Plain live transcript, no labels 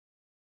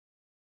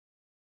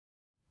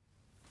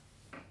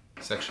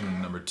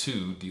Section number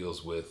 2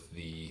 deals with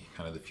the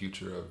kind of the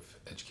future of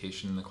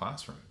education in the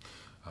classroom.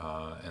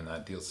 And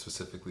that deals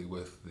specifically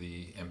with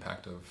the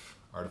impact of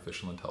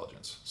artificial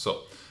intelligence.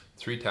 So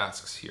 3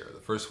 tasks here.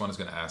 The first one is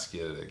going to ask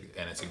you,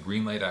 and it's a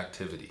green light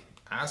activity.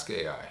 Ask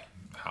AI,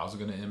 how's it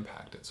going to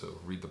impact it? So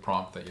read the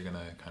prompt that you're going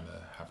to kind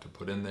of have to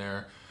put in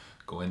there,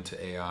 go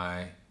into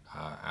AI,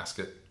 ask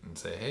it and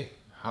say, hey,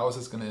 how is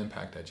this going to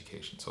impact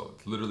education? So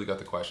it's literally got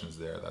the questions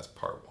there. That's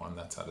part 1,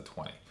 that's out of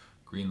 20.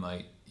 Green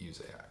light, use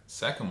AI.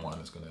 Second one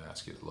is going to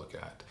ask you to look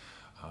at,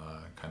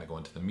 kind of go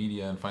into the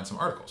media and find some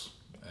articles.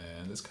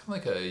 And it's kind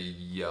of like a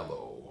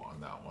yellow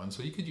on that one.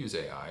 So you could use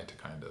AI to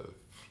kind of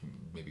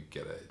maybe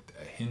get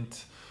a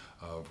hint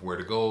of where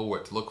to go,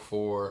 what to look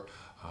for.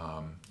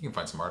 You can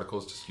find some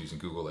articles just using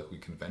Google like we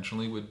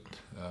conventionally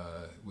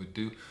would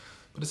do.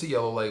 But it's a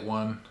yellow light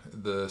one.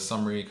 The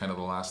summary, kind of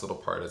the last little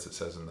part as it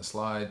says in the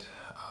slide,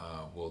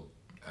 will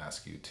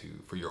ask you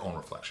for your own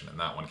reflection, and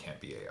that one can't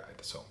be AI.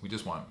 So we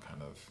just want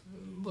kind of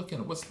looking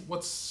at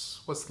what's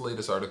the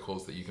latest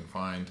articles that you can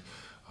find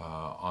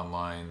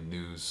online,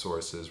 news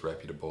sources,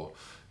 reputable.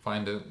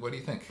 Find it, what do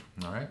you think?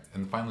 All right.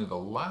 And finally, the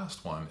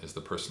last one is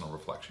the personal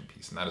reflection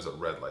piece, and that is a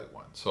red light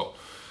one. So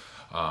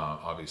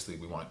obviously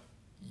we want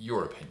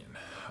your opinion,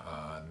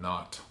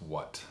 not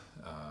what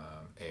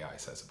AI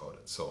says about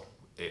it. So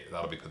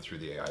that'll be put through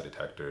the AI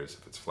detectors.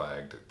 If it's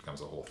flagged, it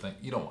becomes a whole thing.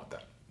 You don't want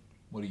that.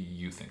 What do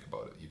you think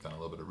about it? You've done a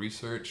little bit of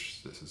research.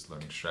 This is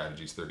Learning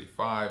Strategies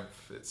 35.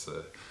 It's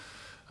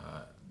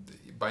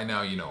by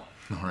now you know,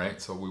 all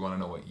right? So we want to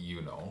know what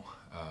you know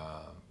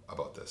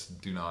about this.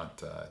 Do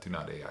not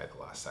AI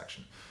the last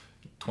section.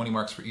 20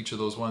 marks for each of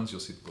those ones. You'll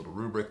see the little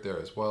rubric there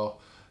as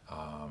well.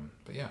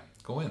 But yeah,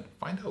 go in,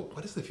 find out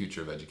what is the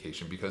future of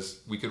education, because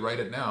we could write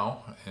it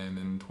now and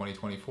in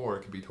 2024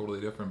 it could be totally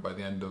different by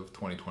the end of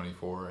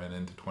 2024 and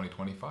into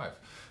 2025.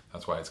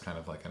 That's why it's kind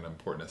of like an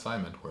important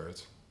assignment where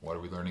it's, what are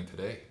we learning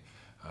today?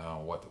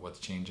 What's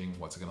changing?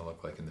 What's it going to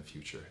look like in the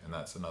future? And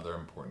that's another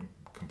important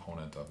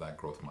component of that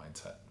growth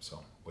mindset. So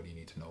what do you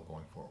need to know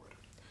going forward?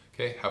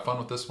 Okay, have fun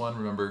with this one.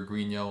 Remember,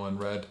 green, yellow,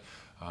 and red.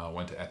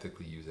 When to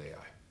ethically use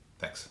AI.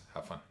 Thanks.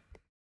 Have fun.